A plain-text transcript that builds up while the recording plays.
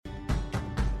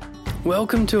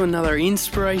Welcome to another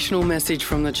inspirational message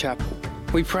from the chapel.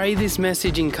 We pray this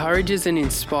message encourages and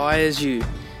inspires you.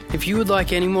 If you would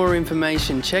like any more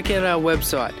information, check out our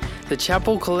website,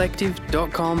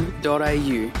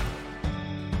 thechapelcollective.com.au.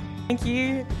 Thank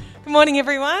you. Good morning,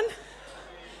 everyone.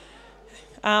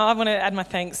 I want to add my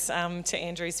thanks to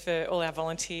Andrews for all our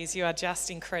volunteers. You are just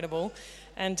incredible.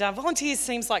 And volunteers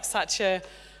seems like such a...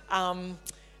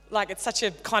 it's such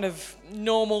a kind of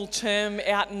normal term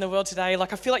out in the world today.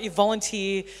 Like, I feel like you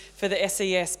volunteer for the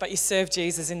SES, but you serve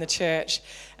Jesus in the church.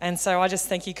 And so I just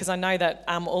thank you, because I know that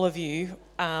all of you,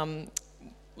 when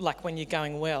you're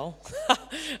going well,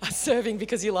 are serving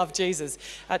because you love Jesus.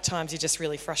 At times you're just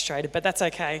really frustrated, but that's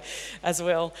okay as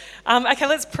well. Okay,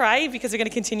 let's pray, because we're going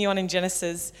to continue on in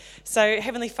Genesis. So,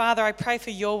 Heavenly Father, I pray for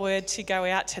your word to go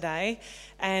out today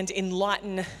and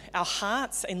enlighten our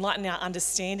hearts, enlighten our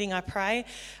understanding, I pray.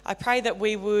 I pray that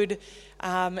we would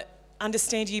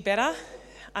understand you better,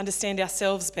 understand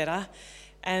ourselves better,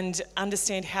 and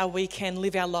understand how we can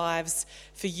live our lives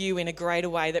for you in a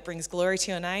greater way that brings glory to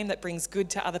your name, that brings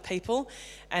good to other people,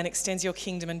 and extends your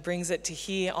kingdom and brings it to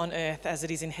here on earth as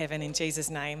it is in heaven, in Jesus'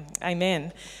 name.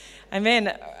 Amen.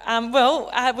 Amen.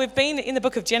 We've been in the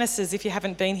book of Genesis, if you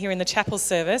haven't been here in the chapel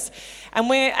service. And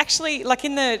we're actually,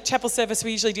 in the chapel service,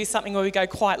 we usually do something where we go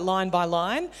quite line by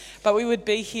line, but we would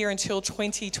be here until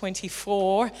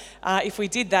 2024 if we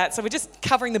did that. So we're just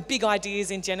covering the big ideas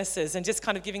in Genesis and just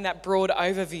kind of giving that broad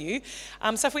overview.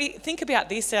 So if we think about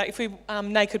this, if we,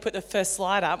 Nay could put the first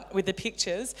slide up with the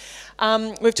pictures,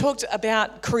 we've talked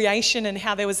about creation and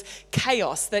how there was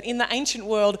chaos, that in the ancient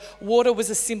world, water was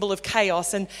a symbol of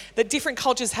chaos, and that different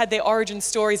cultures had their origin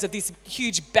stories of this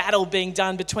huge battle being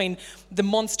done between the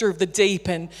monster of the deep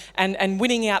and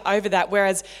winning out over that,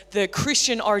 whereas the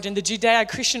Christian origin, the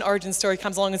Judeo-Christian origin story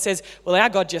comes along and says, well, our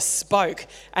God just spoke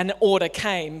and order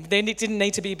came. Then it didn't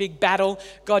need to be a big battle.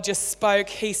 God just spoke,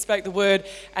 he spoke the word,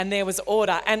 and there was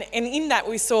order. And in that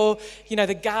we saw,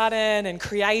 the garden and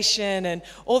creation and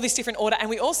all this different order. And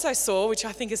we also saw, which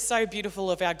I think is so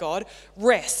beautiful of our God,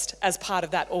 rest as part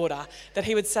of that order, that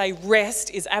he would say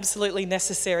rest is absolutely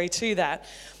necessary to that.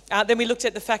 Then we looked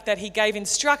at the fact that he gave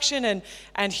instruction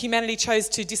and humanity chose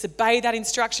to disobey that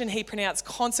instruction. He pronounced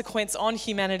consequence on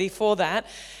humanity for that.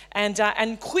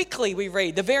 And quickly we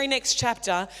read, the very next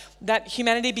chapter, that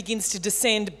humanity begins to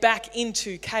descend back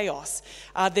into chaos.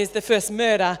 There's the first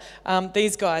murder,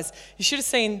 these guys. You should have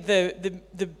seen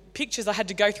the pictures I had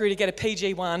to go through to get a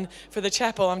PG-1 for the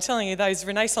chapel. I'm telling you, those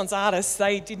Renaissance artists,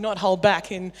 they did not hold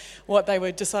back in what they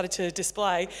were decided to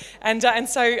display. And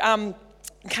so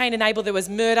Cain and Abel, there was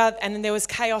murder, and then there was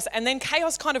chaos, and then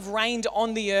chaos kind of reigned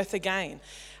on the earth again.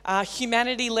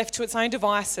 Humanity, left to its own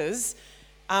devices,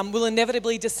 will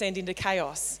inevitably descend into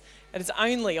chaos. It is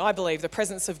only, I believe, the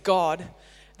presence of God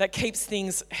that keeps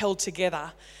things held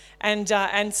together. And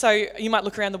so you might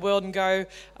look around the world and go,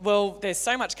 well, there's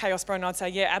so much chaos, Bron, and I'd say,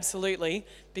 yeah, absolutely,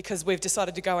 because we've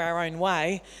decided to go our own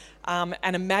way.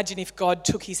 And imagine if God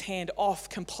took his hand off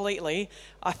completely.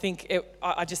 I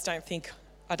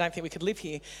don't think we could live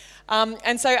here.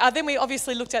 And so then we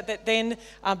obviously looked at that then,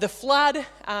 the flood,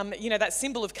 that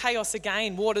symbol of chaos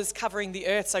again, waters covering the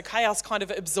earth. So chaos kind of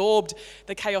absorbed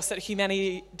the chaos that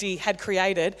humanity had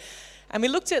created. And we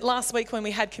looked at last week when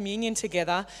we had communion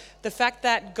together, the fact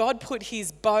that God put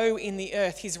his bow in the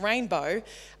earth, his rainbow.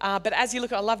 But as you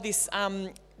look, I love this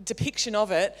depiction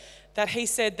of it, that he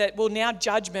said that, well, now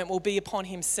judgment will be upon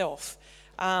himself.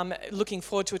 Looking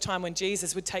forward to a time when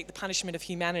Jesus would take the punishment of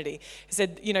humanity. He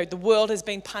said, the world has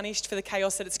been punished for the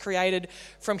chaos that it's created.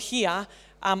 From here,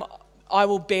 I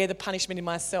will bear the punishment in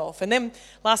myself. And then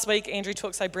last week, Andrew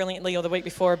talked so brilliantly, or the week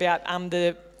before, about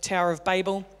the Tower of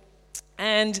Babel.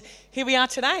 And here we are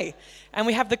today. And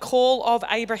we have the call of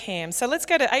Abraham. So let's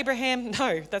go to Abraham.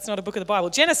 No, that's not a book of the Bible.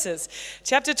 Genesis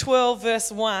chapter 12,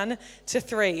 verse 1 to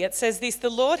 3. It says this: the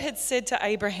Lord had said to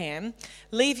Abraham,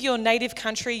 leave your native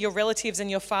country, your relatives and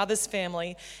your father's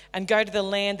family, and go to the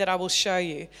land that I will show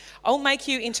you. I will make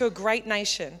you into a great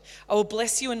nation. I will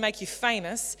bless you and make you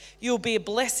famous. You will be a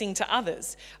blessing to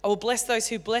others. I will bless those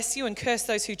who bless you and curse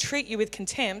those who treat you with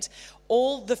contempt.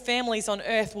 All the families on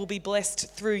earth will be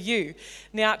blessed through you.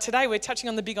 Now, today we're touching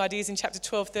on the big ideas in chapter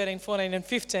 12, 13, 14, and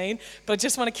 15, but I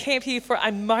just want to camp here for a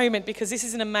moment because this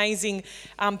is an amazing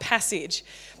passage.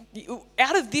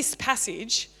 Out of this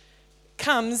passage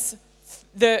comes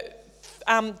the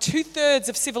 2/3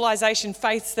 of civilization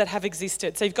faiths that have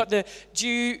existed. So you've got the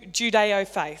Judeo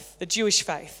faith, the Jewish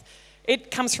faith.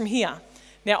 It comes from here.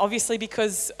 Now, obviously,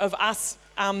 because of us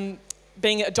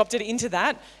being adopted into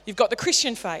that. You've got the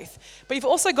Christian faith, but you've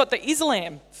also got the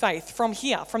Islam faith from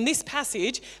here, from this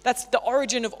passage. That's the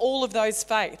origin of all of those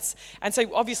faiths. And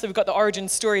so obviously we've got the origin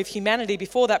story of humanity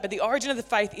before that, but the origin of the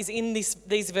faith is in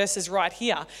these verses right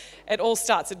here. It all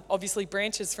starts, it obviously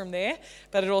branches from there,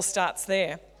 but it all starts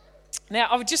there. Now,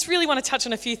 I just really want to touch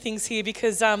on a few things here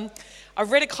because I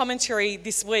read a commentary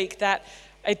this week that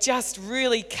it just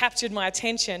really captured my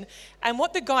attention. And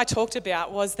what the guy talked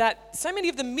about was that so many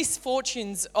of the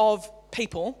misfortunes of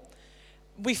people,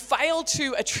 we fail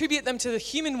to attribute them to the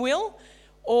human will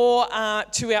or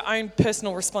to our own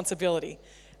personal responsibility.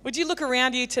 Would you look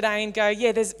around you today and go,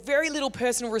 yeah, there's very little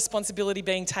personal responsibility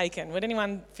being taken? Would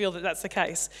anyone feel that that's the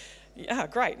case? Yeah,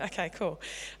 great. Okay, cool.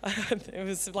 It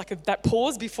was like that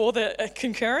pause before the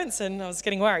concurrence, and I was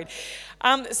getting worried.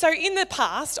 So in the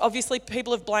past, obviously,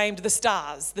 people have blamed the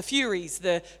stars, the Furies,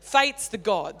 the fates, the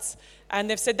gods, and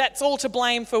they've said that's all to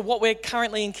blame for what we're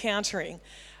currently encountering.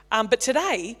 But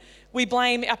today, we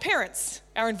blame our parents,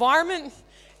 our environment,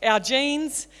 our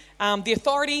genes, the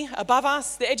authority above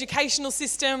us, the educational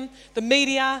system, the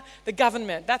media, the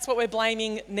government. That's what we're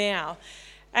blaming now.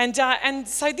 And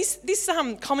so this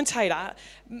commentator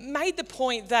made the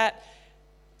point that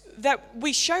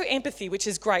we show empathy, which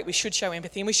is great. We should show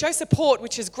empathy. And we show support,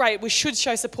 which is great. We should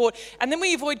show support. And then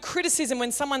we avoid criticism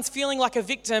when someone's feeling like a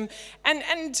victim.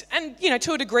 And you know,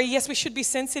 to a degree, yes, we should be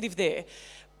sensitive there.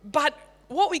 But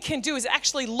what we can do is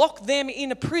actually lock them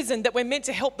in a prison that we're meant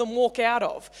to help them walk out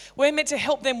of. We're meant to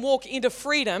help them walk into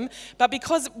freedom, but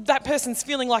because that person's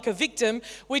feeling like a victim,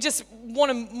 we just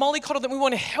want to mollycoddle them, we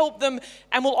want to help them,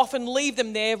 and we'll often leave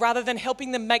them there rather than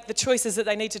helping them make the choices that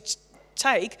they need to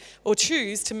take or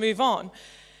choose to move on.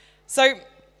 So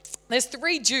there's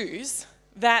 3 Jews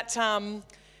that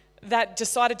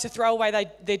decided to throw away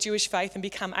their Jewish faith and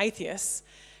become atheists.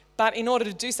 But in order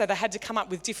to do so, they had to come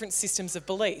up with different systems of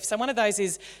belief. So one of those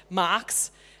is Marx,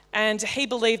 and he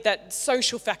believed that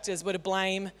social factors were to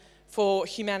blame for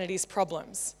humanity's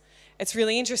problems. It's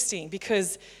really interesting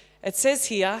because it says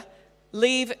here,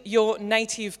 leave your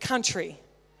native country.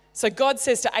 So God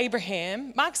says to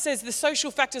Abraham, Marx says the social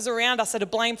factors around us are to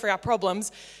blame for our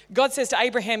problems. God says to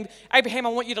Abraham, I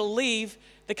want you to leave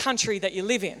the country that you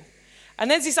live in.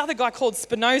 And there's this other guy called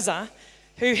Spinoza,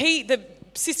 who the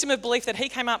system of belief that he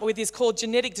came up with is called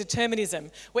genetic determinism,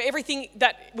 where everything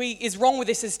that is wrong with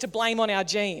this is to blame on our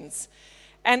genes.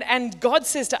 And God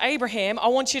says to Abraham, I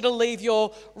want you to leave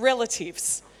your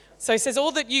relatives. So he says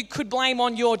all that you could blame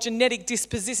on your genetic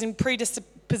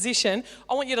predisposition,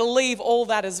 I want you to leave all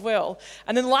that as well.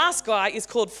 And then the last guy is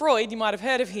called Freud, you might have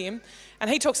heard of him, and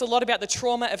he talks a lot about the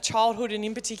trauma of childhood and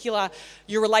in particular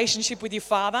your relationship with your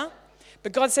father.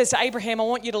 But God says to Abraham, I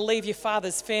want you to leave your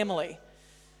father's family.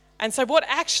 And so what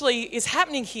actually is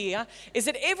happening here is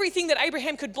that everything that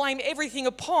Abraham could blame everything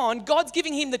upon, God's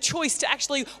giving him the choice to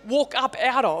actually walk up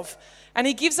out of. And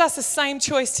he gives us the same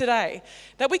choice today.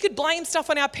 That we could blame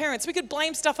stuff on our parents. We could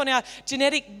blame stuff on our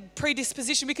genetic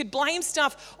predisposition. We could blame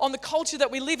stuff on the culture that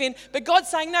we live in. But God's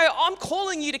saying, no, I'm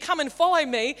calling you to come and follow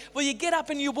me. Will you get up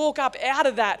and you walk up out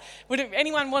of that? Would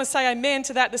anyone want to say amen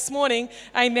to that this morning?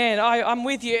 Amen. I'm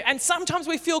with you. And sometimes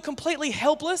we feel completely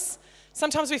helpless.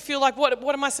 Sometimes we feel like, what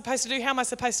am I supposed to do? How am I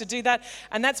supposed to do that?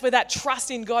 And that's where that trust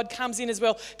in God comes in as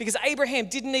well, because Abraham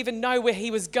didn't even know where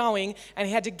he was going, and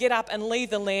he had to get up and leave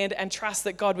the land and trust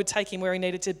that God would take him where he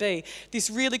needed to be. This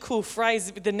really cool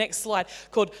phrase with the next slide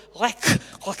called lek.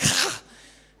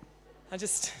 I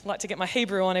just like to get my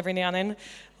Hebrew on every now and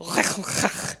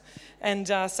then. And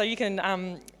so you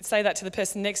can say that to the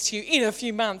person next to you in a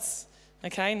few months.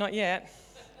 Okay, not yet.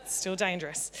 It's still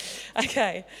dangerous.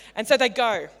 Okay, and so they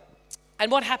go. And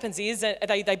what happens is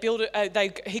that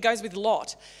he goes with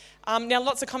Lot. Now,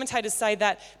 lots of commentators say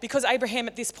that because Abraham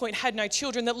at this point had no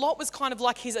children, that Lot was kind of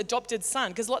like his adopted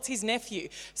son, because Lot's his nephew.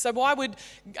 So why would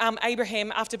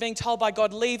Abraham, after being told by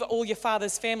God, leave all your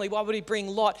father's family, why would he bring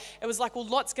Lot? It was like, well,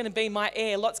 Lot's going to be my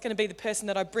heir. Lot's going to be the person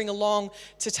that I bring along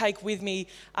to take with me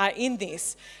in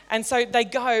this. And so they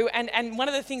go, and one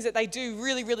of the things that they do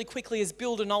really, really quickly is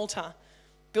build an altar.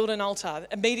 Build an altar,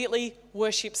 immediately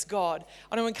worships God.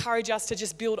 I want to encourage us to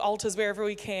just build altars wherever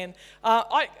we can.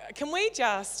 Can we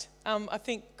just, I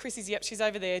think Chrissy's, yep, she's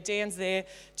over there, Dan's there,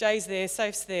 Jay's there,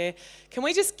 Soph's there. Can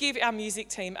we just give our music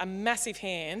team a massive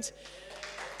hand?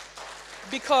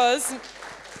 Because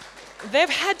They've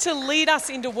had to lead us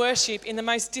into worship in the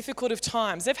most difficult of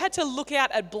times. They've had to look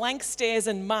out at blank stares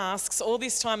and masks all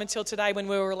this time until today when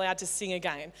we were allowed to sing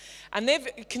again. And they've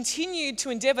continued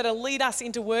to endeavour to lead us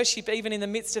into worship even in the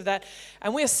midst of that.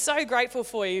 And we're so grateful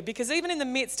for you, because even in the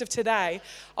midst of today,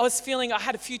 I was feeling I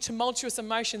had a few tumultuous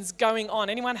emotions going on.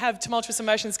 Anyone have tumultuous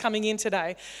emotions coming in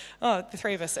today? Oh, the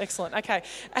three of us, excellent. Okay.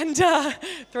 And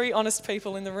three honest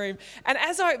people in the room. And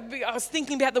as I was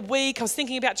thinking about the week, I was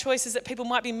thinking about choices that people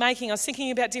might be making, I was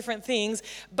thinking about different things,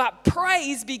 but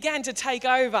praise began to take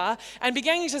over, and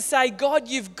beginning to say, God,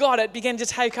 you've got it, began to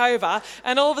take over.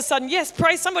 And all of a sudden, yes,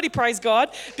 somebody praise God,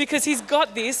 because he's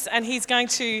got this, and he's going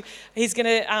to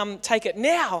take it.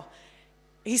 Now,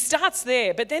 he starts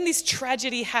there, but then this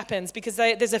tragedy happens, because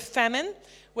there's a famine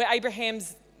where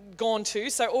Abraham's gone to.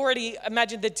 So already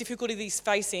imagine the difficulty that he's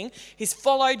facing. He's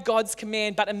followed God's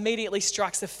command, but immediately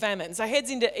strikes a famine. So heads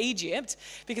into Egypt,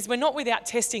 because we're not without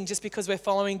testing just because we're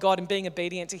following God and being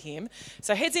obedient to him.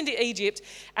 So heads into Egypt,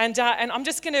 and I'm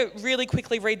just going to really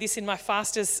quickly read this in my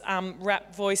fastest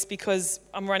rap voice, because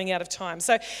I'm running out of time.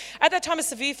 So at that time, a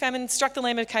severe famine struck the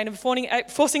land of Canaan,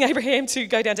 forcing Abraham to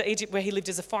go down to Egypt, where he lived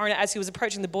as a foreigner. As he was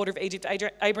approaching the border of Egypt,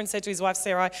 Abram said to his wife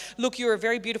Sarai, "Look, you're a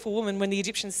very beautiful woman. When the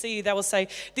Egyptians see you, they will say,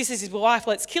 'This is his wife,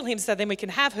 let's kill him so then we can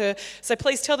have her. So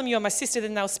please tell them you are my sister,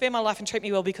 then they'll spare my life and treat me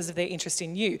well because of their interest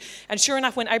in you.' And sure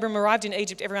enough, when Abram arrived in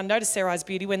Egypt, everyone noticed Sarai's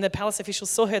beauty. When the palace officials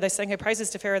saw her, they sang her praises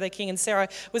to Pharaoh their king, and Sarai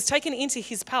was taken into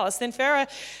his palace. Then Pharaoh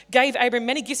gave Abram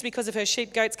many gifts because of her: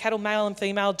 sheep, goats, cattle, male and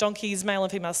female, donkeys, male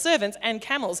and female servants, and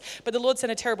camels. But the Lord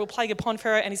sent a terrible plague upon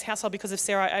Pharaoh and his household because of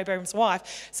Sarai, Abram's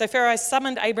wife. So Pharaoh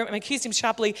summoned Abram and accused him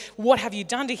sharply. 'What have you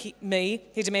done to me?'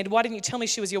 he demanded. 'Why didn't you tell me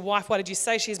she was your wife? Why did you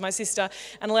say she is my sister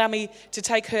and allow me to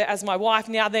take her as my wife?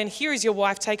 Now then, here is your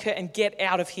wife, take her and get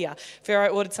out of here.' Pharaoh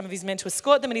ordered some of his men to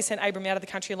escort them, and he sent Abram out of the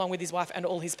country along with his wife and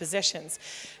all his possessions."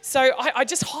 So I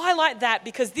just highlight that,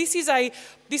 because this is a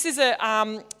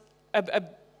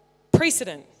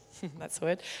precedent. That's the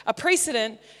word. A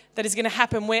precedent that is going to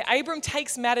happen, where Abram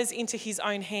takes matters into his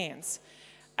own hands.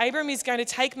 Abram is going to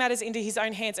take matters into his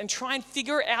own hands and try and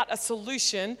figure out a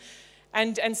solution.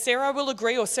 And Sarah will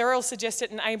agree, or Sarah will suggest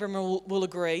it, and Abram will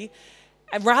agree.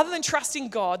 And rather than trusting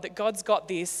God, that God's got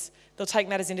this, they'll take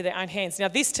matters into their own hands. Now,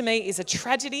 this to me is a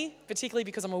tragedy, particularly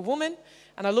because I'm a woman,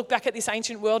 and I look back at this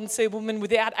ancient world and see a woman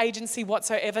without agency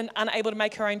whatsoever, unable to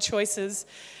make her own choices,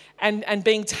 and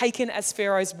being taken as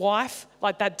Pharaoh's wife.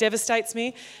 Like, that devastates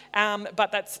me.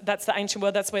 But that's the ancient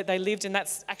world, that's where they lived, and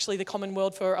that's actually the common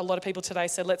world for a lot of people today.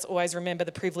 So let's always remember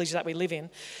the privilege that we live in.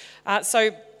 That's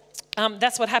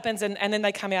what happens, and then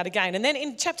they come out again. And then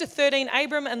in chapter 13,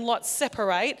 Abram and Lot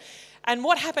separate. And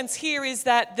what happens here is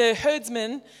that the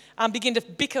herdsmen begin to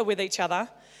bicker with each other.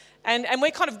 And we're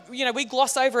kind of, we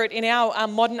gloss over it in our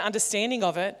modern understanding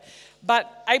of it.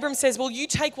 But Abram says, well, you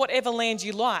take whatever land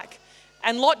you like.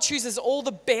 And Lot chooses all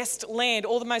the best land,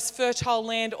 all the most fertile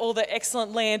land, all the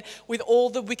excellent land with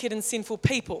all the wicked and sinful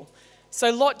people.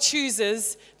 So Lot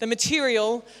chooses the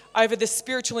material over the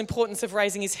spiritual importance of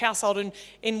raising his household. And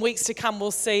in weeks to come,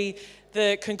 we'll see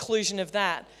the conclusion of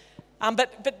that.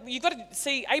 But you've got to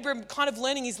see Abram kind of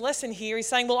learning his lesson here. He's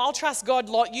saying, well, I'll trust God,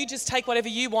 Lot. You just take whatever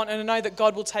you want, and I know that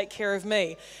God will take care of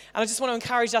me. And I just want to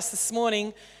encourage us this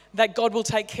morning that God will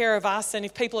take care of us. And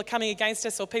if people are coming against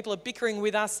us or people are bickering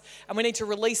with us and we need to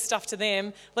release stuff to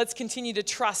them, let's continue to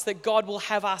trust that God will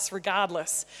have us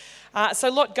regardless. So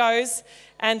Lot goes,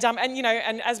 and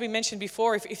as we mentioned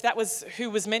before, if that was who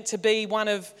was meant to be one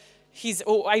of his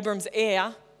or Abram's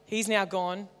heir, he's now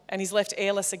gone and he's left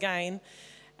heirless again.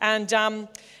 And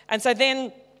so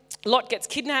then Lot gets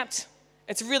kidnapped.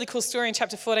 It's a really cool story in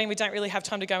chapter 14. We don't really have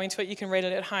time to go into it. You can read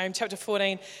it at home. Chapter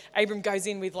 14, Abram goes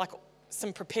in with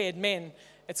some prepared men.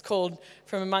 It's called,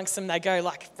 from amongst them, they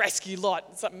go rescue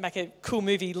Lot. Something make a cool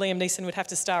movie. Liam Neeson would have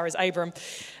to star as Abram.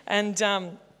 And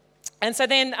so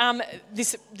then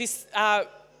this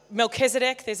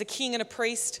Melchizedek, there's a king and a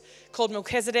priest called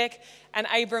Melchizedek, and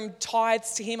Abram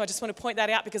tithes to him. I just want to point that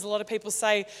out because a lot of people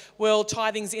say, well,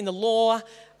 tithing's in the law,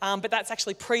 but that's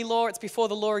actually pre-law. It's before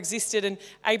the law existed, and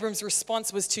Abram's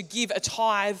response was to give a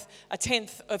tithe, a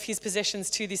tenth of his possessions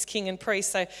to this king and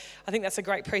priest. So I think that's a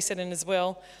great precedent as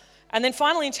well. And then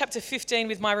finally in chapter 15,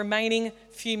 with my remaining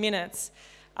few minutes,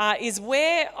 is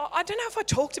where, I don't know if I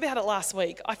talked about it last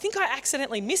week. I think I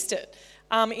accidentally missed it.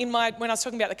 When I was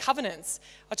talking about the covenants.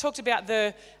 I talked about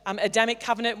the Adamic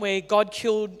covenant where God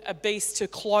killed a beast to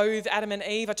clothe Adam and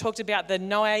Eve. I talked about the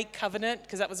Noahic covenant,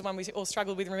 because that was the one we all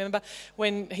struggled with, remember,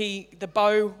 when the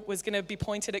bow was going to be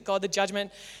pointed at God, the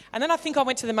judgment. And then I think I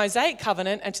went to the Mosaic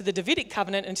covenant and to the Davidic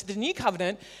covenant and to the New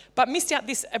covenant, but missed out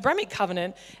this Abrahamic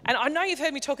covenant. And I know you've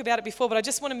heard me talk about it before, but I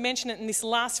just want to mention it in this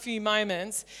last few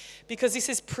moments because this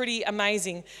is pretty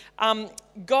amazing.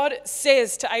 God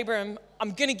says to Abram,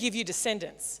 I'm going to give you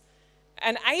descendants.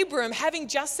 And Abram, having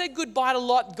just said goodbye to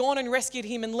Lot, gone and rescued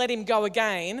him and let him go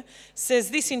again,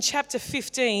 says this in chapter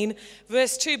 15,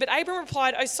 verse 2. But Abram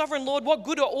replied, O sovereign Lord, what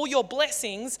good are all your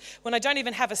blessings when I don't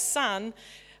even have a son?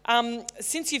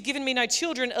 Since you've given me no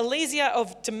children, Eliezer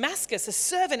of Damascus, a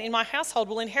servant in my household,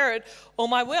 will inherit all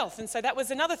my wealth. And so that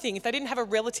was another thing. If they didn't have a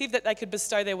relative that they could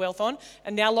bestow their wealth on,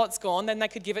 and now Lot's gone, then they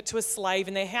could give it to a slave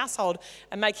in their household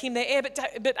and make him their heir.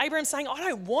 But Abraham's saying, I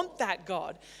don't want that,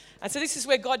 God. And so this is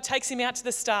where God takes him out to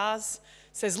the stars,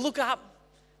 says, look up,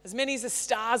 as many as the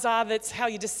stars are, that's how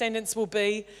your descendants will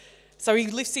be. So he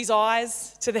lifts his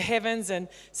eyes to the heavens and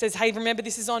says, hey, remember,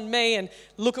 this is on me, and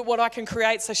look at what I can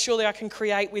create, so surely I can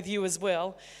create with you as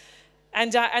well.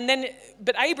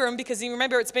 But Abram, because you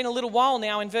remember it's been a little while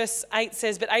now, in verse 8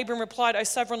 says, but Abram replied, O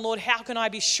sovereign Lord, how can I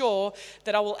be sure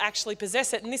that I will actually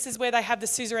possess it? And this is where they have the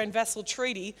suzerain vassal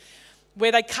treaty,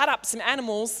 where they cut up some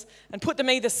animals and put them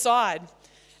either side.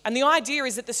 And the idea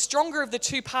is that the stronger of the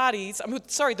two parties,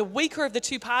 the weaker of the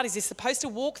two parties is supposed to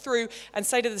walk through and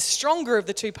say to the stronger of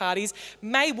the two parties,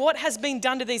 may what has been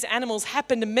done to these animals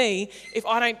happen to me if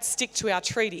I don't stick to our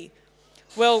treaty.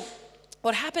 Well,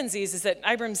 what happens is that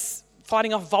Abram's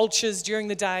fighting off vultures during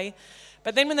the day,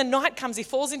 but then when the night comes, he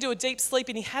falls into a deep sleep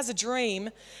and he has a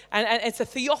dream, and it's a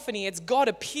theophany, it's God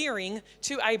appearing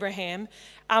to Abraham,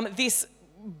 this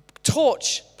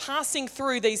torch passing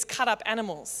through these cut up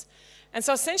animals. And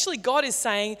so essentially God is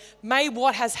saying, may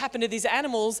what has happened to these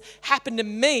animals happen to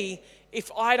me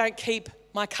if I don't keep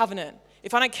my covenant,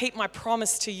 if I don't keep my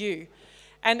promise to you.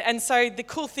 And so the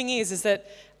cool thing is that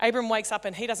Abram wakes up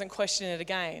and he doesn't question it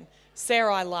again.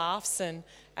 Sarai laughs and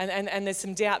there's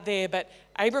some doubt there, but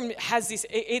Abram has this,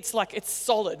 it's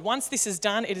solid. Once this is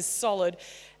done, it is solid.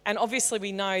 And obviously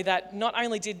we know that not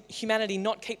only did humanity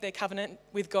not keep their covenant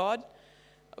with God,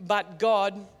 but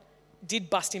God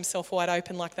did bust himself wide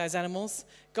open like those animals.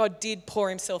 God did pour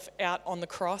himself out on the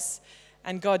cross,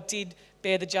 and God did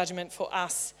bear the judgment for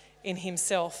us in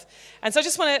himself. And so I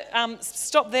just want to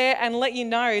stop there and let you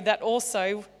know that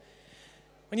also,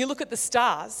 when you look at the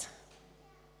stars,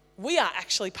 we are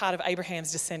actually part of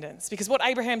Abraham's descendants, because what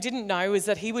Abraham didn't know is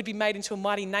that he would be made into a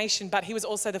mighty nation, but he was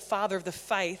also the father of the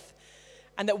faith,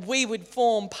 and that we would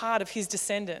form part of his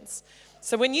descendants.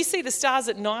 So when you see the stars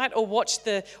at night or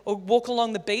walk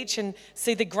along the beach and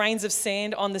see the grains of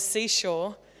sand on the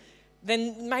seashore,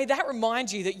 then may that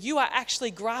remind you that you are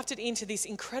actually grafted into this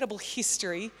incredible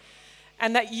history,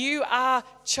 and that you are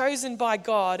chosen by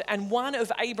God and one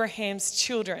of Abraham's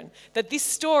children, that this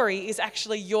story is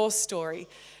actually your story,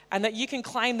 and that you can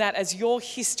claim that as your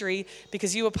history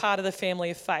because you are part of the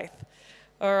family of faith.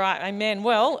 All right, amen.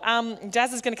 Well,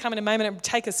 Daz is going to come in a moment and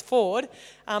take us forward.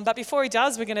 But before he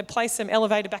does, we're going to play some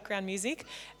elevator background music.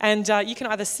 And you can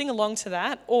either sing along to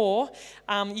that, or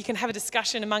you can have a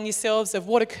discussion among yourselves of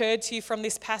what occurred to you from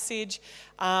this passage.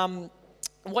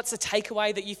 What's a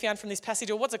takeaway that you found from this passage,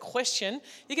 or what's a question?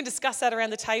 You can discuss that around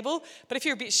the table. But if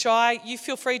you're a bit shy, you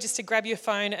feel free just to grab your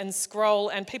phone and scroll,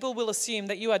 and people will assume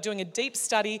that you are doing a deep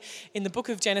study in the book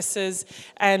of Genesis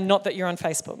and not that you're on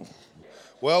Facebook.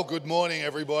 Well, good morning,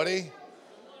 everybody.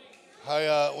 Hey,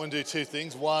 I want to do two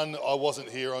things. One, I wasn't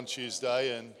here on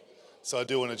Tuesday, and so I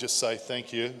do want to just say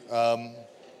thank you.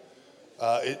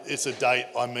 It's a date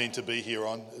I mean to be here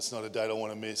on. It's not a date I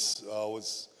want to miss. I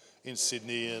was in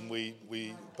Sydney, and we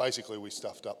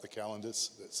stuffed up the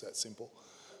calendars. That's that simple.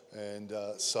 And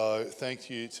so thank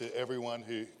you to everyone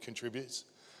who contributes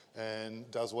and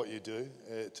does what you do.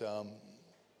 It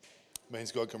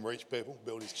means God can reach people,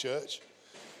 build his church,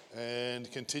 and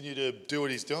continue to do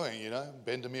what he's doing,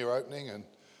 Bendemeer opening, and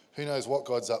who knows what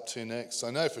God's up to next.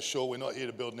 I know for sure we're not here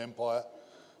to build an empire.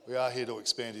 We are here to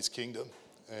expand his kingdom,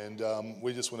 and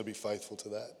we just want to be faithful to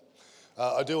that.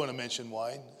 I do want to mention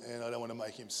Wayne, and I don't want to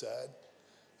make him sad,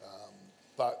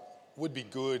 but would be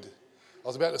good. I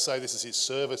was about to say this is his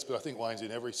service, but I think Wayne's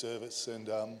in every service, and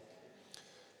it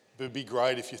would be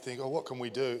great if you think, what can we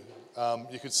do?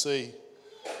 You could see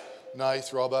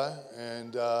Nath, Robbo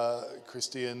and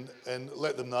Christy, and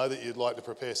let them know that you'd like to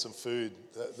prepare some food.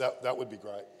 That would be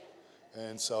great.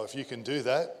 And so if you can do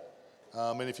that,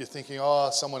 and if you're thinking,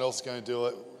 someone else is going to do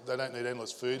it, they don't need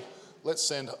endless food. Let's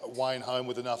send Wayne home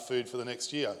with enough food for the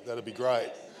next year. That'd be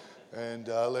great. And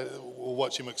we'll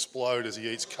watch him explode as he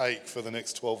eats cake for the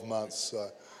next 12 months.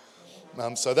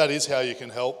 So that is how you can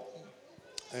help.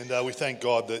 And we thank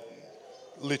God that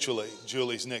literally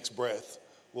Julie's next breath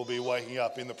will be waking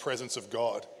up in the presence of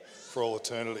God for all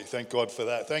eternity. Thank God for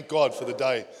that. Thank God for the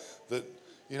day that,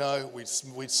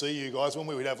 we'd see you guys when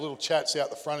we'd have little chats out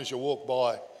the front as you walk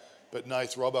by. But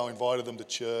Nath Robbo invited them to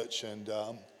church and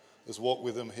has walked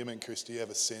with them, him and Christy,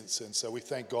 ever since. And so we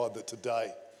thank God that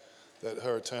today, that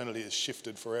her eternity is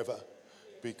shifted forever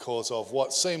because of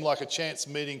what seemed like a chance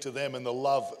meeting to them and the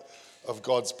love of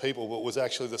God's people, but was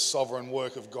actually the sovereign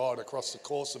work of God across the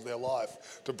course of their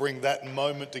life to bring that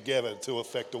moment together to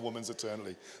affect a woman's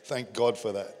eternity. Thank God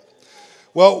for that.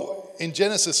 Well, in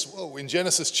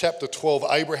Genesis chapter 12,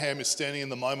 Abraham is standing in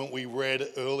the moment we read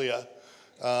earlier,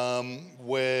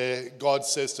 where God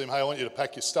says to him, hey, I want you to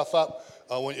pack your stuff up.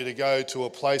 I want you to go to a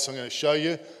place I'm going to show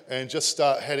you and just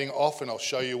start heading off, and I'll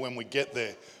show you when we get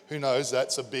there. Who knows?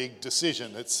 That's a big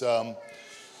decision. It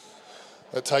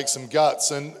takes some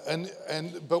guts.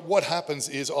 But what happens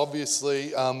is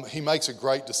obviously he makes a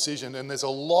great decision, and there's a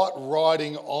lot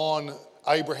riding on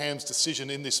Abraham's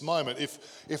decision in this moment.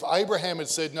 If Abraham had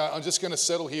said, no, I'm just going to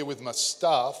settle here with my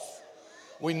stuff,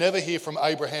 we never hear from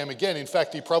Abraham again. In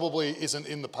fact, he probably isn't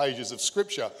in the pages of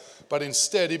Scripture, but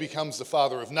instead he becomes the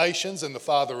father of nations and the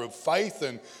father of faith,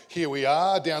 and here we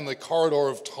are down the corridor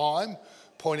of time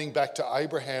pointing back to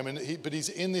Abraham, but he's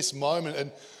in this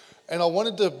moment, and I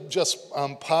wanted to just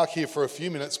park here for a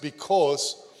few minutes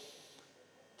because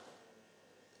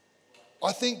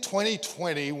I think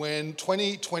 2020, when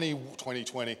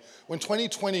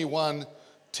 2021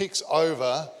 ticks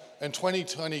over and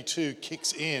 2022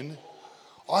 kicks in,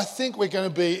 I think we're going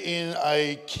to be in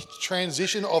a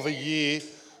transition of a year,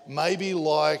 maybe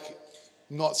like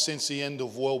not since the end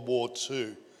of World War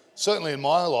II. Certainly in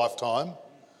my lifetime,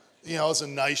 as a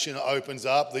nation opens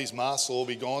up, these masks will all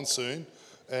be gone soon,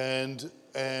 and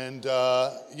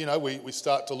we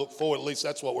start to look forward. At least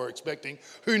that's what we're expecting.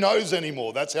 Who knows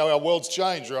anymore? That's how our world's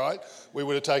changed, right? We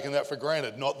would have taken that for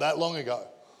granted not that long ago.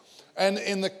 And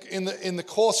in the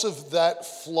course of that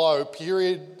flow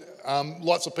period,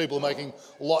 lots of people are making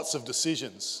lots of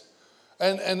decisions.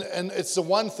 And it's the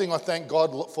one thing I thank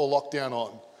God for lockdown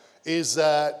on, is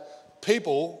that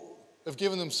people have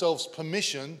given themselves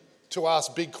permission to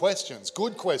ask big questions,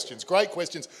 good questions, great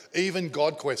questions, even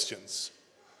God questions.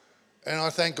 And I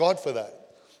thank God for that.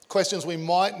 Questions we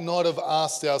might not have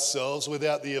asked ourselves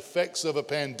without the effects of a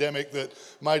pandemic that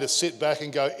made us sit back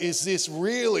and go, is this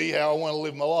really how I want to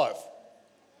live my life?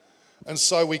 And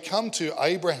so we come to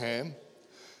Abraham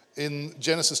in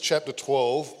Genesis chapter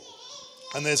 12,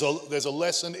 and there's a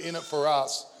lesson in it for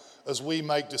us as we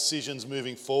make decisions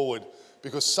moving forward,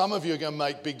 because some of you are going to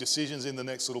make big decisions in the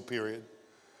next little period.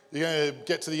 You're going to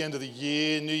get to the end of the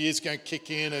year, New Year's going to kick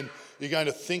in, and you're going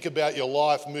to think about your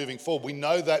life moving forward. We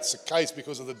know that's the case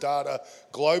because of the data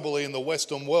globally in the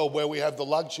Western world, where we have the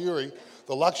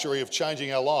luxury of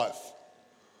changing our life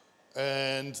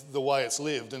and the way it's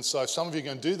lived. And so some of you are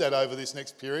going to do that over this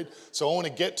next period. So I want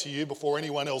to get to you before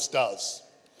anyone else does.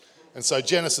 And so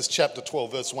Genesis chapter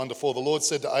 12, verse 1 to 4, the Lord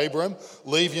said to Abram,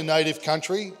 leave your native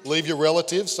country, leave your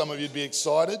relatives. Some of you'd be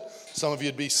excited, some of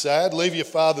you'd be sad. Leave your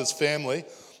father's family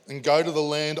and go to the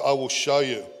land I will show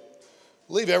you.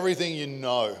 Leave everything you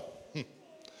know.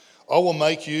 I will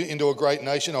make you into a great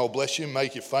nation. I will bless you,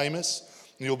 make you famous,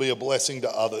 and you'll be a blessing to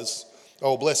others. I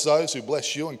will bless those who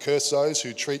bless you and curse those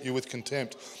who treat you with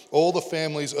contempt. All the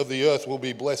families of the earth will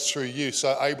be blessed through you.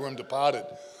 So Abram departed.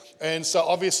 And so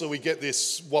obviously we get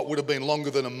this, what would have been longer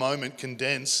than a moment,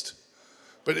 condensed.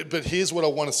 But here's what I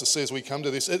want us to see as we come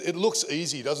to this. It looks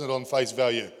easy, doesn't it, on face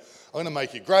value? I'm going to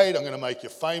make you great. I'm going to make you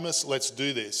famous. Let's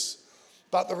do this.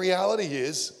 But the reality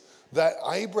is that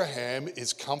Abraham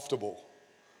is comfortable.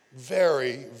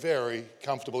 Very, very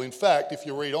comfortable. In fact, if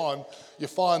you read on, you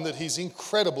find that he's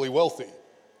incredibly wealthy.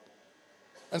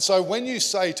 And so when you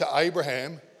say to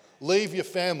Abraham, leave your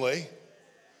family,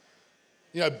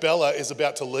 Bella is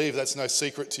about to leave. That's no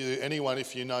secret to anyone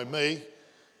if you know me.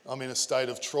 I'm in a state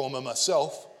of trauma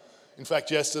myself. In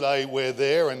fact, yesterday we're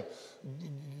there, and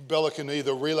Bella can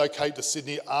either relocate to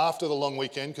Sydney after the long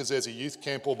weekend because there's a youth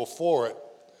camp, or before it.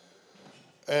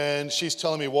 And she's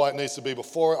telling me why it needs to be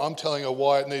before it. I'm telling her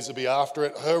why it needs to be after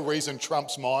it. Her reason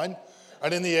trumps mine.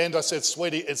 And in the end, I said,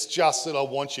 sweetie, it's just that I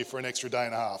want you for an extra day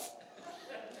and a half.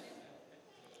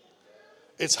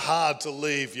 It's hard to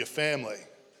leave your family.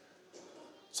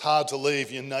 It's hard to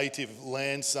leave your native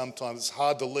land sometimes. It's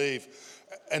hard to leave.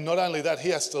 And not only that, he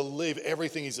has to leave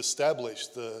everything he's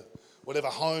established, whatever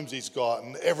homes he's got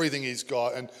and everything he's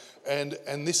got,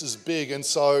 and this is big. And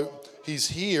so he's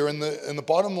here, and the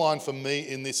bottom line for me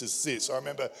in this is this. I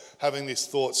remember having this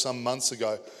thought some months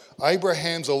ago.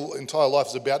 Abraham's entire life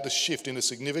is about to shift in a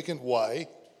significant way.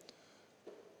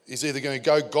 He's either going to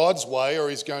go God's way, or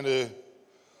he's going to,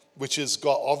 which has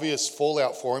got obvious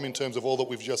fallout for him in terms of all that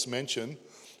we've just mentioned,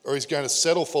 or he's going to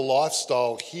settle for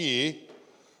lifestyle here,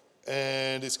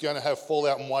 and it's going to have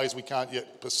fallout in ways we can't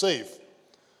yet perceive.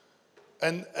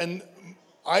 And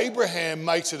Abraham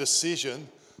makes a decision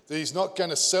that he's not going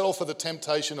to settle for the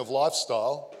temptation of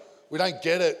lifestyle. We don't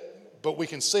get it, but we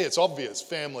can see it's obvious: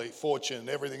 family, fortune,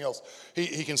 everything else.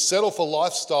 He can settle for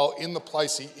lifestyle in the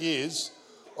place he is,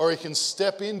 or he can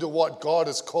step into what God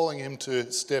is calling him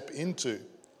to step into.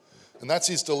 And that's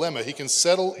his dilemma. He can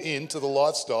settle into the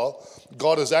lifestyle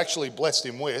God has actually blessed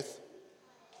him with,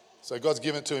 so God's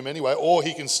given it to him anyway, or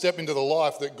he can step into the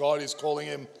life that God is calling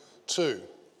him to.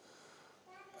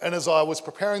 And as I was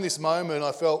preparing this moment,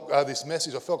 I felt this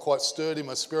message, I felt quite stirred in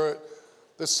my spirit.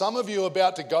 There's some of you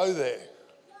about to go there.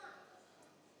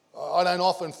 I don't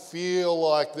often feel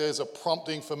like there's a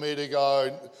prompting for me to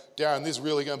go, Darren, this is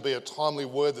really going to be a timely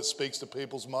word that speaks to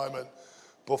people's moment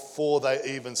before they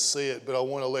even see it. But I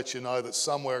want to let you know that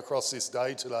somewhere across this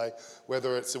day today,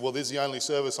 whether it's, well, this is the only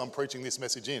service I'm preaching this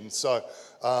message in. So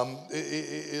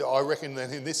I reckon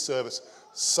that in this service,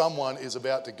 someone is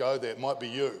about to go there. It might be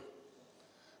you.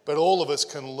 But all of us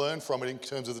can learn from it in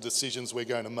terms of the decisions we're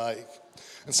going to make.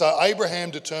 And so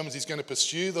Abraham determines he's going to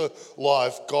pursue the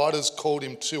life God has called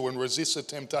him to and resist the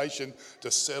temptation to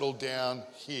settle down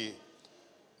here.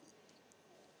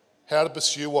 How to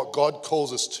pursue what God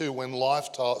calls us to when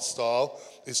lifestyle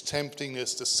is tempting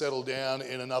us to settle down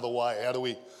in another way. How do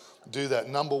we do that?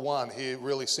 Number one here,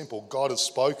 really simple: God has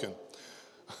spoken.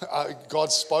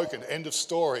 God's spoken. End of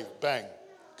story. Bang.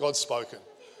 God's spoken.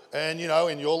 And, you know,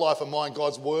 in your life and mine,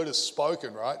 God's word is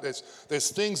spoken, right?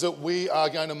 There's things that we are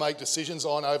going to make decisions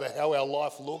on over how our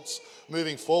life looks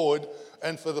moving forward.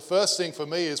 And for the first thing for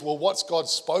me is, well, what's God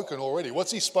spoken already?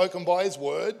 What's he spoken by his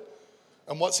word?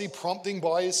 And what's he prompting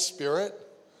by his spirit?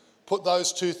 Put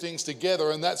those two things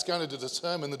together, and that's going to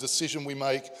determine the decision we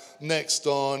make next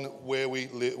on where we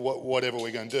live, whatever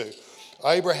we're going to do.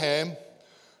 Abraham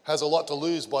has a lot to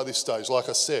lose by this stage, like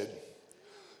I said.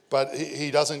 But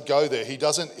he doesn't go there. He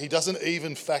doesn't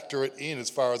even factor it in as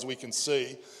far as we can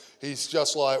see. He's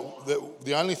just like,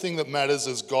 the only thing that matters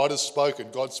is God has spoken.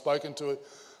 God's spoken to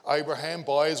Abraham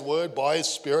by his word, by his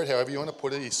spirit, however you want to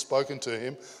put it. He's spoken to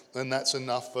him, and that's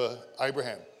enough for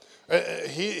Abraham.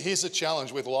 Here's the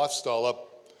challenge with lifestyle.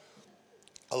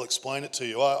 I'll explain it to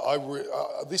you.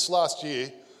 This last year,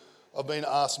 I've been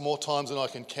asked more times than I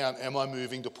can count, am I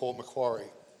moving to Port Macquarie?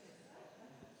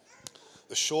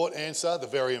 The short answer, the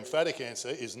very emphatic answer,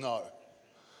 is no.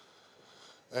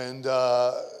 And,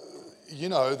 you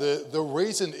know, the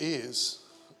reason is,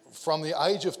 from the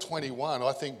age of 21,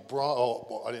 I think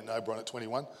I didn't know Bron at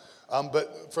 21,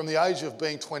 but from the age of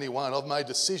being 21, I've made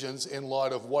decisions in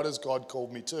light of what has God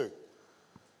called me to.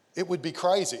 It would be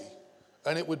crazy,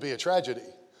 and it would be a tragedy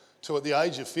to, at the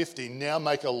age of 50, now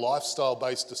make a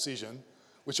lifestyle-based decision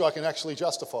which I can actually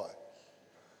justify.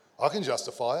 I can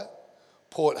justify it.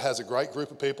 Port has a great group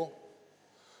of people.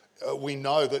 We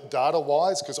know that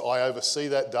data-wise, because I oversee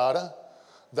that data,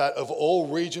 that of all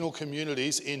regional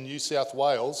communities in New South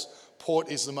Wales, Port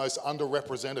is the most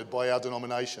underrepresented by our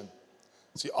denomination.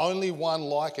 It's the only one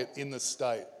like it in the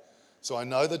state. So I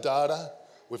know the data.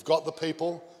 We've got the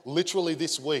people. Literally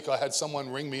this week, I had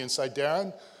someone ring me and say,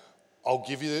 Darren, I'll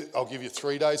give you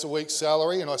 3 days a week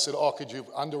salary. And I said, could you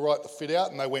underwrite the fit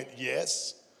out? And they went,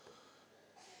 yes.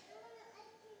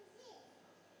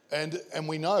 And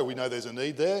we know there's a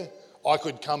need there. I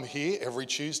could come here every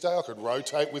Tuesday. I could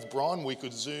rotate with Bron. We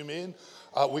could Zoom in.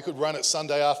 We could run it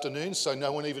Sunday afternoons so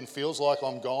no one even feels like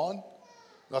I'm gone.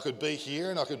 And I could be here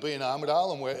and I could be in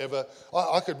Armidale and wherever.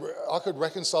 I could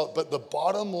reconcile. But the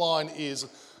bottom line is,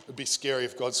 it'd be scary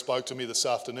if God spoke to me this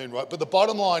afternoon, right? But the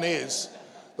bottom line is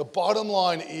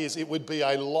it would be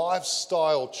a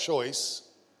lifestyle choice,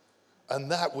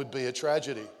 and that would be a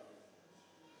tragedy.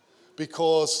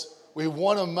 Because we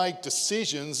want to make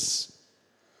decisions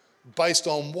based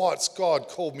on what's God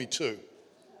called me to.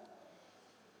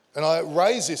 And I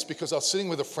raise this because I was sitting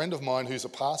with a friend of mine who's a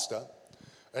pastor,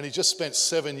 and he just spent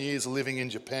 7 years living in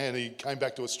Japan. He came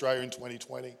back to Australia in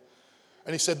 2020.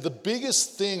 And he said, the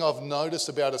biggest thing I've noticed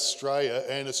about Australia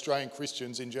and Australian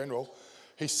Christians in general,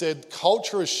 he said,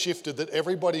 culture has shifted that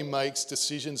everybody makes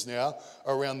decisions now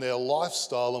around their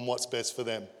lifestyle and what's best for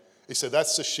them. He said,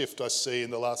 that's the shift I see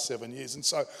in the last 7 years. And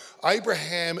so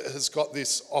Abraham has got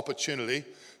this opportunity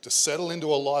to settle into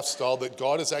a lifestyle that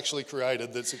God has actually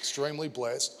created that's extremely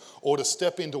blessed, or to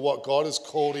step into what God has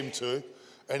called him to,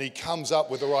 and he comes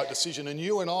up with the right decision. And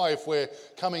you and I, if we're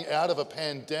coming out of a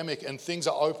pandemic and things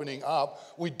are opening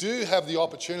up, we do have the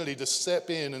opportunity to step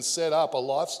in and set up a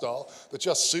lifestyle that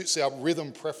just suits our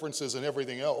rhythm, preferences and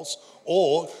everything else,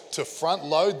 or to front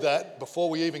load that before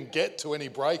we even get to any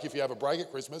break, if you have a break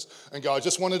at Christmas, and go, I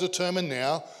just want to determine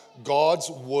now, God's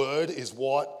word is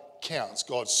what counts.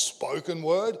 God's spoken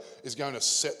word is going to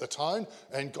set the tone,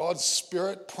 and God's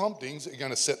spirit promptings are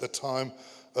going to set the tone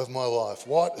of my life.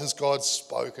 What has God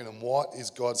spoken and what is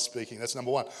God speaking? That's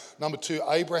number one. Number two,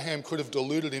 Abraham could have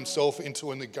deluded himself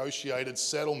into a negotiated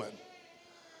settlement.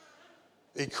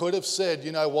 He could have said,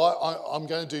 you know what, I'm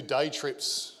going to do day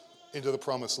trips into the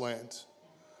promised land.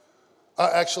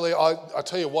 I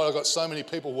tell you what, I've got so many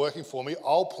people working for me,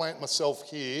 I'll plant myself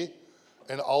here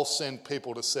and I'll send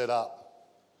people to set up.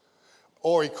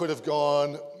 Or he could have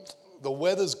gone, the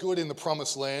weather's good in the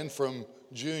promised land from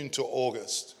June to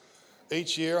August.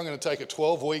 Each year I'm going to take a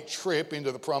 12-week trip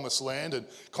into the promised land and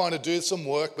kind of do some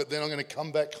work, but then I'm going to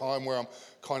come back home where I'm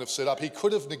kind of set up. He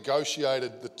could have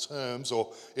negotiated the terms,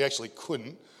 or he actually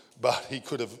couldn't, but he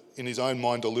could have, in his own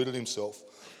mind, deluded himself.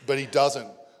 But he doesn't.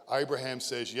 Abraham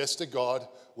says yes to God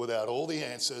without all the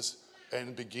answers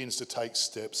and begins to take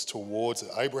steps towards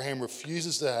it. Abraham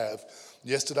refuses to have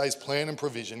yesterday's plan and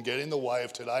provision get in the way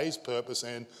of today's purpose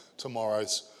and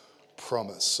tomorrow's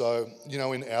promise. So,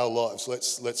 in our lives,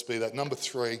 let's be that. Number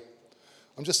three,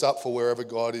 I'm just up for wherever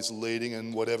God is leading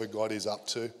and whatever God is up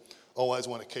to. Always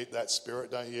want to keep that spirit,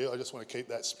 don't you? I just want to keep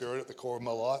that spirit at the core of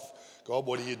my life. God,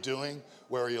 what are you doing?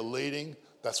 Where are you leading?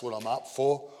 That's what I'm up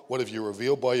for. What have you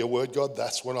revealed by your word, God?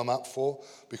 That's what I'm up for,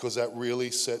 because that really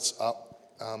sets up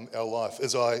our life.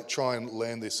 As I try and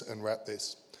land this and wrap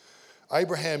this,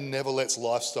 Abraham never lets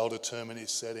lifestyle determine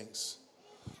his settings.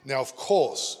 Now, of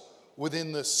course,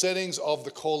 within the settings of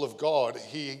the call of God,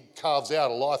 he carves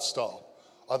out a lifestyle.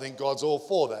 I think God's all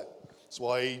for that. That's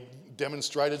why he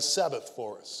demonstrated Sabbath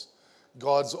for us.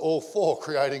 God's all for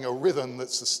creating a rhythm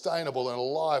that's sustainable and a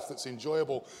life that's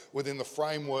enjoyable within the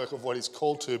framework of what he's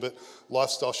called to, but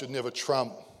lifestyle should never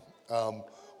trump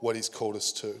what he's called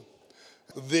us to.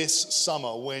 This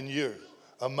summer, when you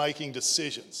are making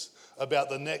decisions about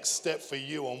the next step for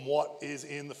you and what is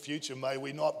in the future, may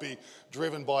we not be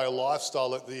driven by a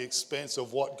lifestyle at the expense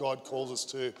of what God calls us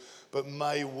to, but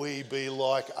may we be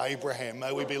like Abraham.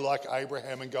 May we be like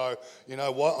Abraham and go, you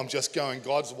know what, I'm just going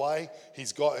God's way.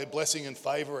 He's got a blessing and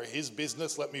favor at his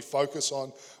business. Let me focus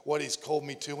on what he's called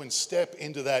me to and step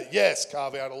into that. Yes,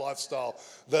 carve out a lifestyle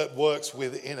that works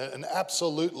within it and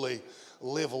absolutely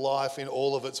live life in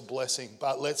all of its blessing.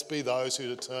 But let's be those who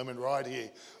determine right here,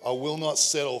 I will not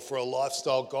settle for a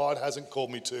lifestyle God hasn't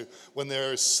called me to when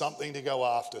there is something to go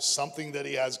after, something that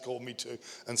he has called me to,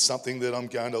 and something that I'm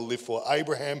going to live for.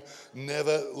 Abraham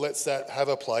never lets that have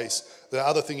a place. The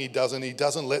other thing he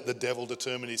doesn't let the devil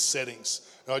determine his settings.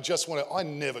 And I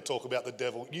never talk about the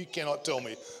devil. You cannot tell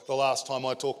me the last time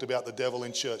I talked about the devil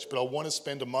in church, but I want to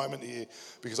spend a moment here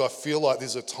because I feel like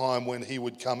there's a time when he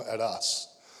would come at us.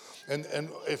 And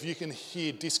if you can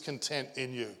hear discontent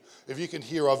in you, if you can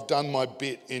hear I've done my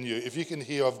bit in you, if you can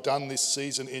hear I've done this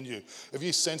season in you, if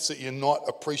you sense that you're not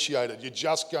appreciated, you're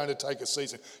just going to take a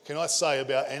season. Can I say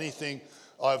about anything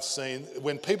I've seen,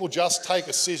 when people just take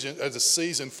a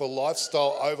season for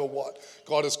lifestyle over what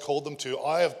God has called them to,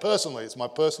 I have personally, it's my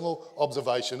personal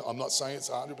observation, I'm not saying it's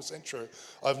 100% true,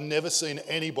 I've never seen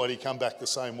anybody come back the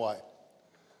same way.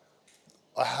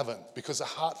 I haven't, because a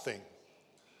heart thing.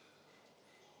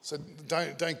 So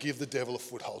don't give the devil a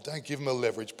foothold. Don't give him a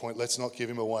leverage point. Let's not give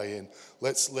him a way in.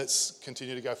 Let's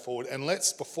continue to go forward. And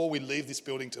let's, before we leave this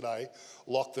building today,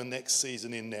 lock the next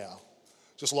season in now.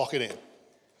 Just lock it in.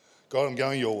 God, I'm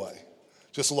going your way.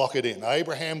 Just lock it in.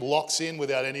 Abraham locks in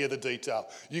without any of the detail.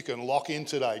 You can lock in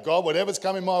today. God, whatever's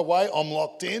coming my way, I'm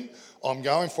locked in. I'm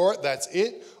going for it. That's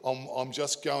it. I'm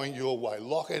just going your way.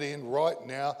 Lock it in right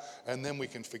now, and then we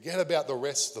can forget about the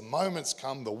rest. The moments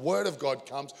come, the word of God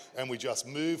comes, and we just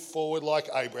move forward like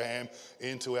Abraham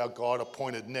into our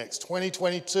God-appointed next.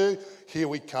 2022, here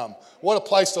we come. What a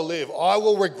place to live. I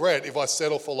will regret if I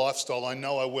settle for lifestyle. I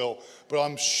know I will. But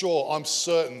I'm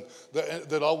certain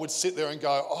that I would sit there and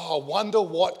go, oh, I wonder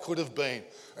what could have been.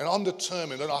 And I'm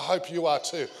determined, and I hope you are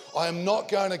too. I am not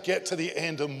going to get to the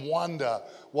end and wonder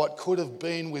what could have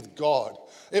been with God.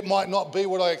 It might not be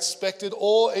what I expected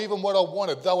or even what I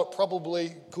wanted, though it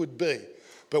probably could be.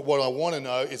 But what I want to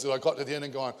know is that I got to the end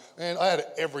and going, man, I had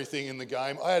everything in the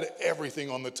game. I had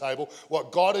everything on the table.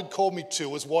 What God had called me to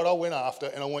was what I went after,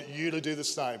 and I want you to do the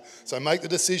same. So make the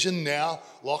decision now,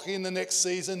 lock in the next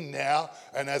season now,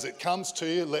 and as it comes to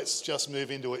you, let's just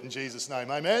move into it in Jesus' name.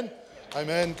 Amen?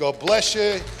 Amen. God bless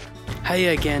you. Hey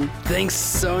again, thanks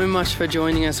so much for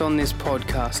joining us on this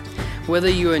podcast. Whether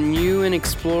you are new and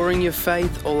exploring your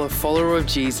faith or a follower of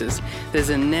Jesus, there's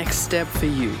a next step for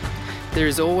you. There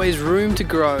is always room to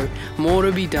grow, more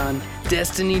to be done,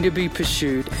 destiny to be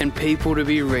pursued, and people to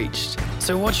be reached.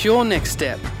 So what's your next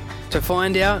step? To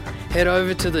find out, head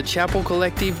over to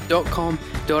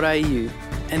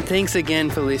thechapelcollective.com.au. And thanks again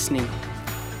for listening.